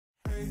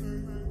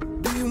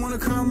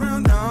wanna come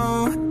round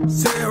now.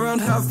 Say around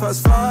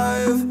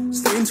 5:30.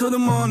 Stay until the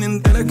morning,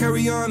 then I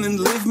carry on and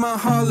live my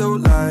hollow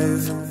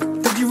life.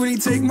 Did you really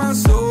take my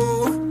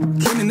soul?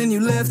 Came and then you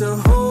left a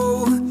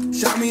hole.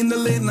 Shot me in the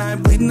late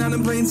night, bleeding out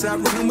in plain sight,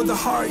 running with the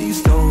heart you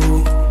stole.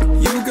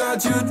 You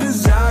got your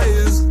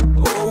desires,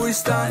 always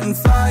starting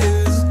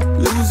fires.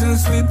 Losing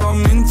sleep,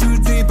 I'm in too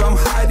deep, I'm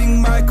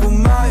hiding Michael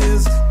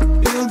Myers.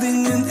 Building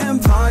an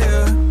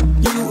empire,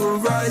 you were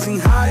rising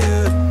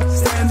higher.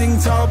 Standing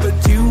tall, but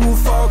you will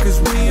fall, cause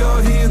we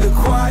all hear the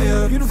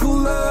choir. Beautiful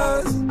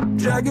lust,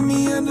 dragging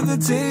me under the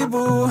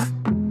table.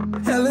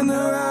 Hell in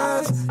her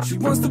eyes, she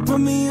wants to put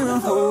me in a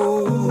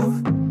hole.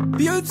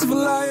 Beautiful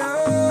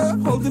liar,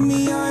 holding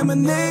me, I'm a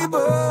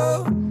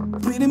neighbor.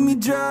 Bleeding me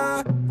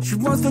dry, she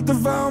wants to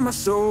devour my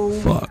soul.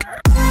 Fuck.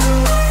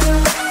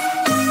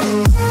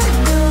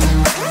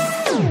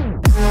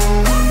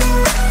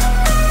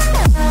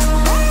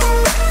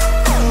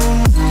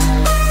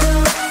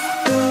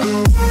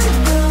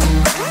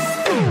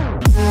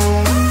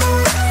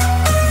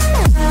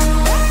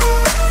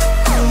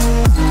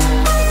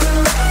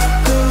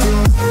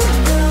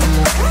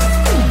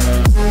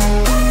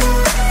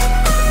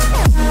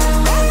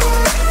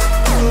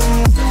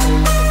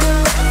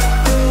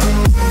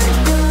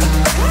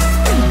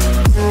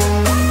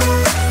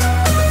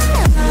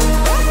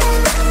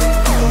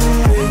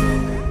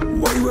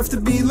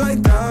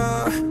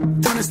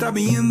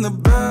 Me in the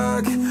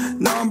back,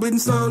 now I'm bleeding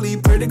slowly.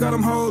 Pray to God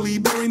I'm holy,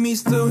 bury me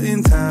still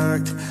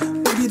intact.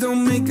 Baby,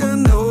 don't make a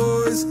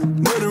noise.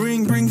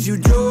 Murdering brings you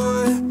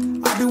joy.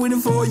 I've been waiting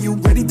for you,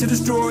 ready to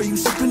destroy you.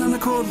 Sipping on a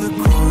cold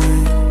liqueur.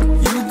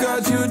 You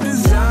got your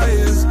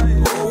desires,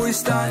 always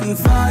starting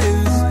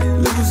fires.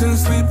 Losing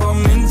sleep,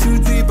 I'm in too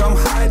deep, I'm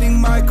hiding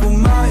Michael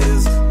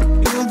Myers.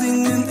 Building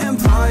an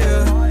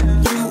empire,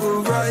 you were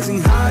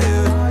rising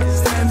higher.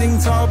 Standing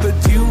tall, but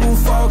you will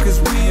fall, cause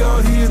we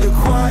all hear the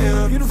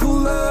choir. Beautiful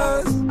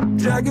lust,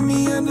 dragging me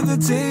under the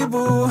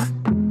table.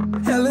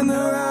 Hell in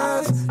her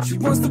eyes, she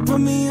wants to put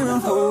me in a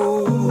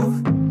hole.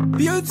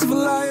 Beautiful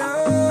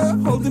liar,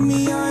 holding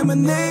me, I'm a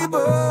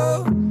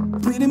neighbor.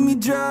 Bleeding me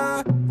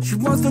dry, she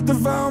wants to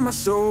devour my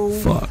soul.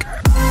 Fuck.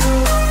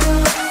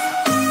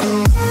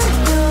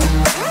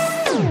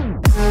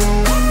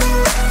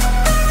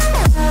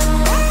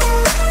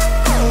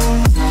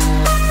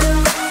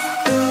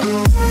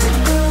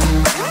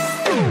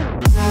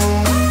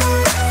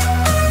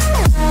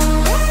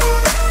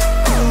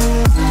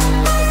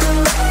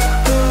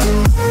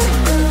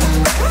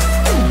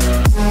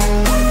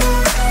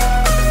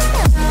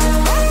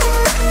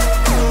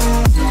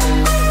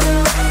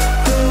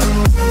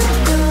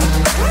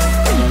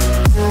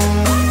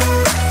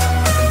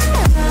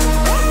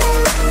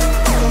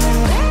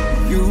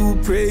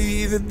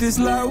 This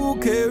life will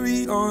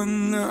carry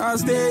on. I'll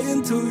stay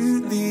until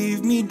you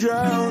leave me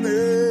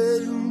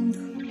drowning.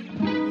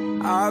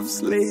 I've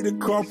slayed a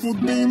couple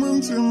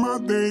demons in my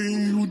day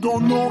who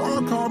don't know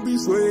I can't be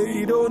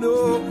swayed. Oh no.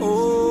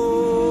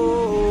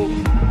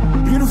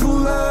 Beautiful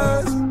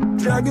lust,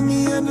 dragging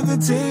me under the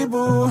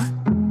table.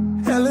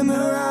 Hell in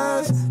her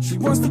eyes, she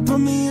wants to put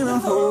me in a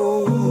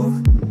hole.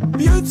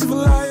 Beautiful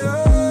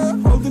liar,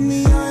 holding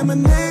me, I'm a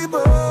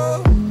neighbor.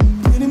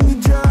 Bleeding me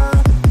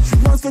dry, she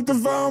wants to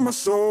devour my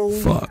soul.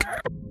 Fuck.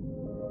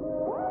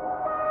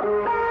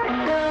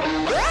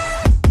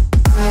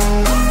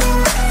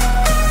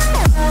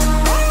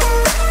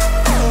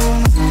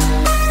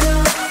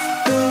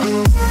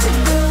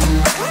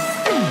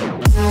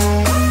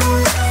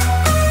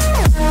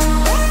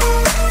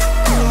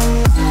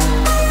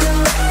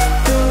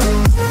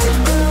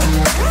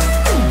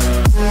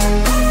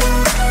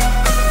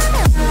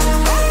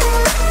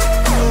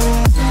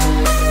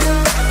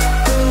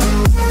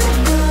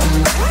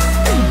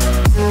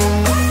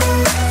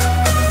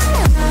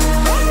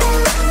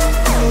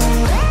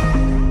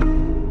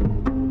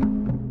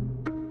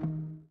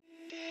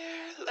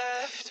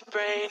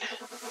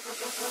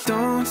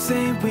 Don't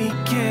say we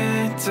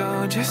can't,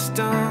 oh, just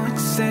don't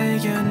say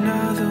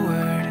another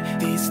word.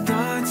 These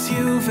thoughts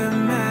you've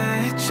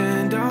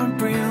imagined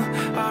aren't real,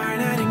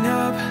 aren't adding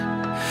up.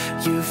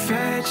 You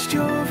fetched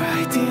your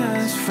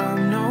ideas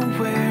from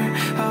nowhere,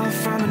 all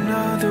from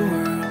another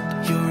world.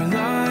 Your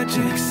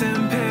logic's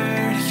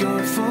impaired,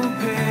 your full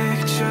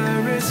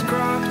picture is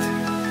cropped.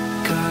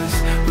 Cause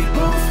we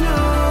both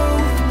know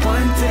that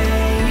one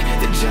day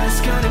they're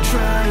just gonna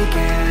try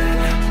again.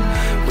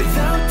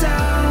 Without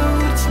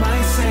doubt,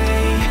 might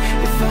say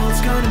if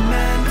all's gonna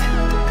mend.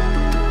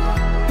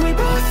 We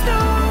both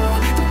know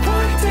that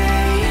one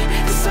day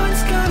the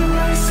sun's gonna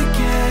rise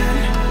again.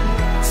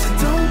 So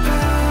don't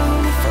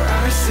pout for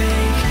our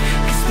sake,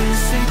 cause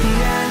this ain't the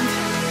end.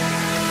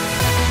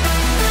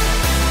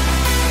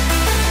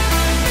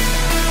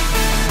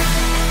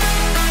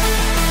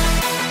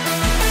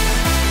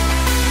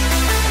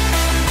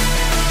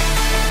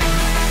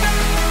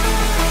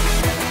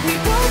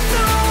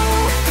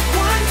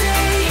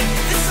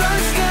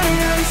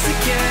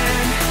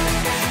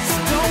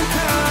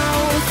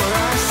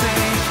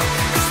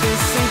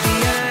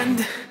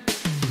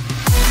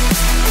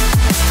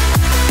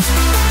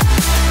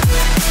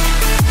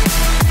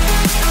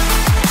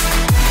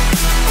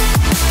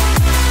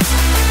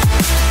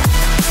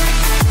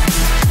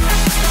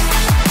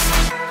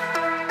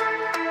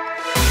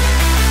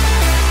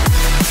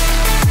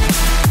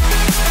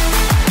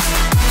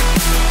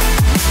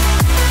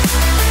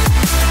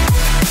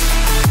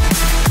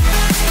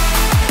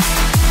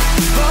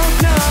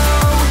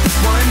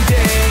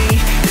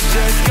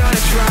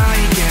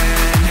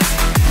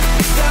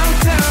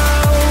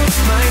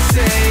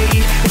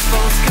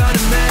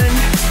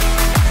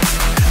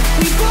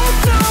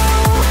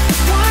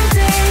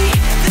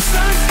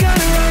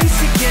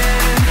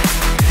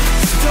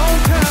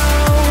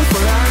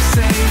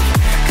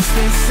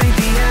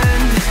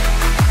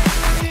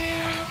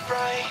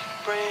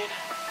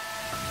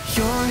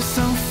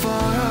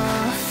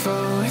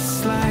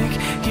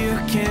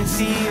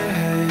 see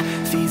ahead.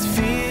 These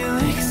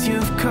feelings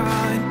you've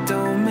caught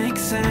don't make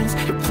sense.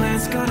 Your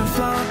plan's gonna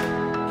flop.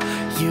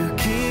 You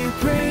keep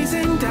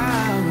raising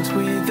doubts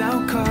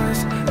without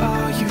cause.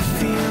 All you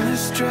feel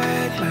is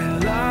dread. My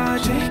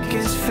logic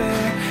is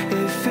fair.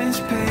 If it's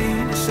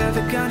pain, it's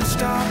ever gonna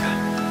stop.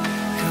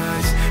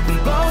 Cause we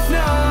both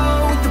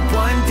know that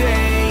one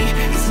day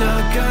he's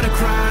not gonna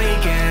cry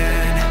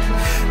again.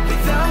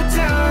 Without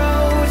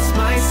doubt, it's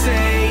my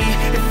say,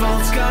 if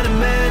all's gonna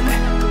mend.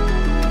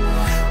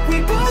 We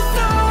both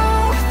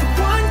know that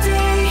one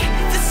day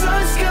the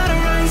sun's gonna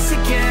rise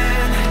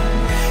again.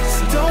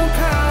 So don't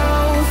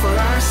pout for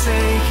our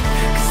sake,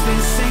 cause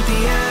this ain't the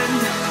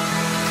end.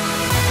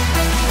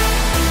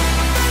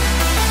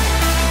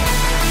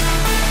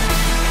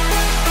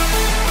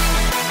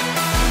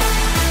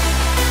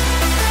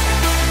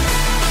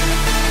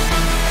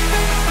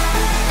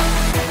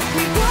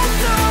 We both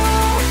know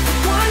that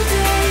one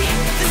day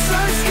the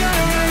sun's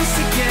gonna rise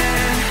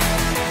again.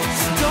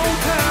 So don't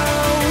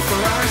pout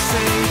for our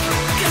sake,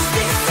 cause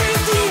this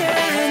ain't the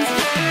end.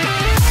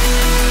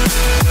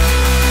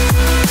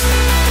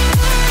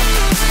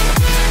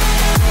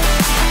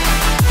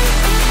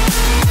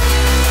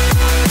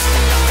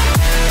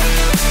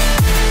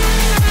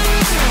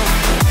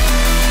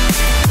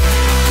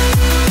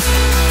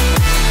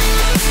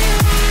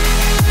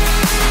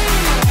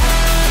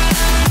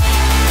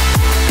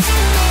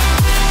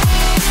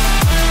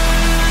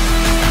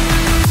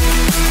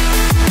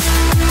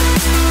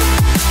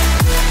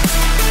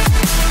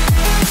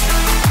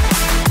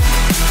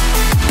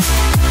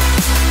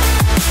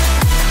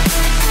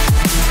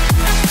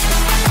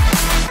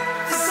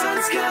 The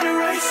sun's gonna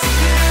rise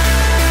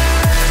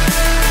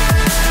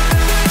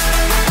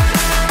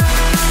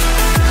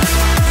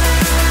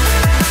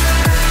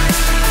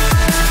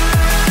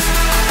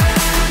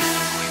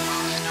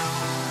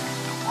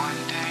one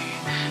day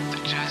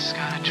they're just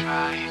gonna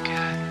try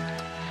again.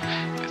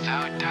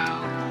 Without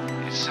doubt,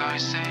 it's our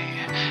say,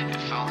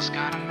 if all's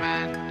gonna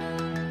mend.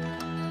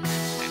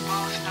 We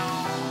both know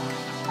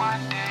that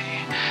one day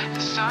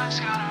the sun's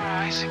gonna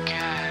rise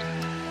again.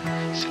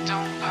 So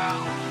don't bow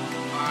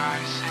for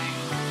our sake,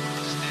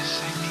 'cause this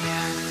ain't the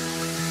end.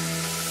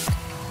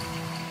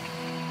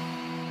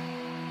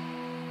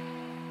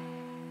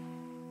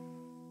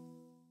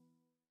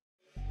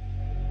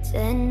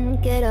 Then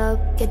get up,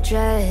 get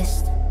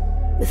dressed,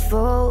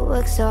 before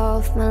work's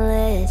off my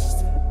list.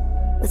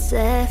 What's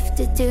left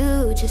to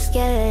do, just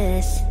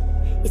guess.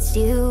 It's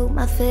you,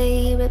 my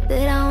favorite,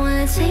 but I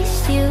wanna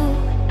taste you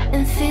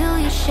and feel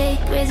you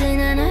shake, raising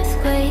an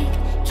earthquake.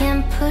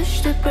 Can't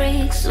push the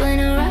brakes when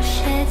a rush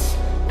hits.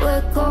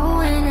 We're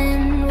going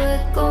in,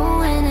 we're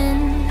going in.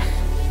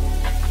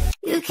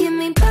 You keep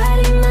me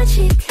biting my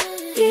cheek,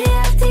 year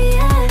after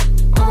year.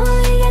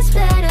 Only gets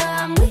better,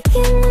 I'm weak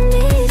in the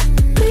knees.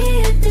 We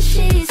hit the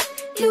sheets,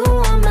 you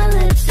on my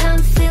lips,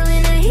 I'm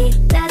feeling the heat.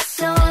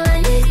 That's all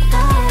I need.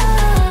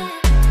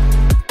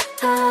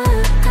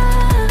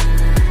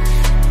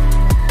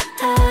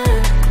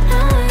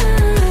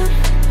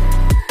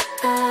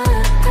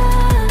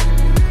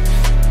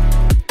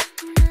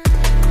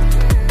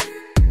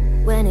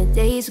 When a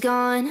day's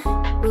gone,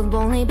 we've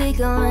only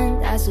begun.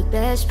 That's the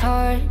best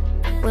part,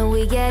 when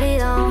we get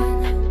it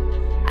on.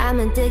 I'm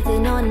addicted,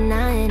 no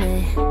denying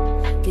it,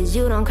 'cause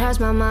you don't cross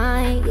my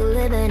mind, you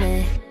live in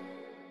it.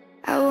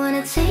 I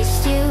wanna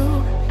taste you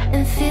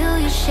and feel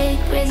you shake,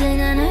 raising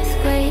an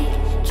earthquake.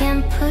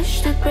 Can't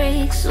push the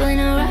brakes when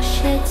a rush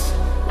hits.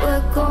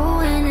 We're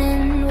going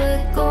in,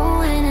 we're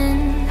going in.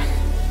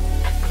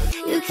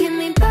 You keep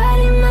me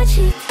biting my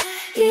cheek,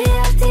 year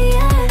after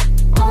year.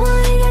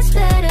 Only gets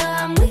better,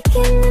 I'm weak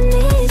in the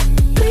knees.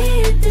 We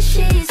hit the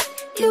sheets,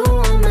 you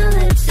on my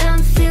lips,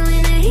 I'm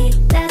feeling the heat.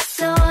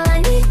 That's all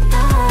I need.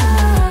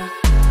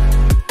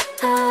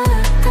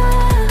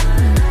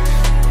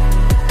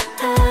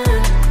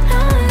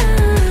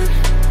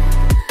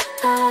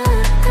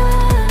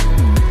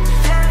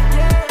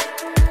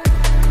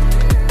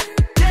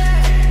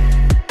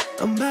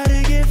 I'm about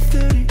to get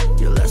 30.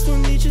 Your last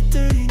one made you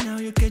 30. Now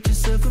you get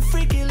yourself a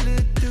freaky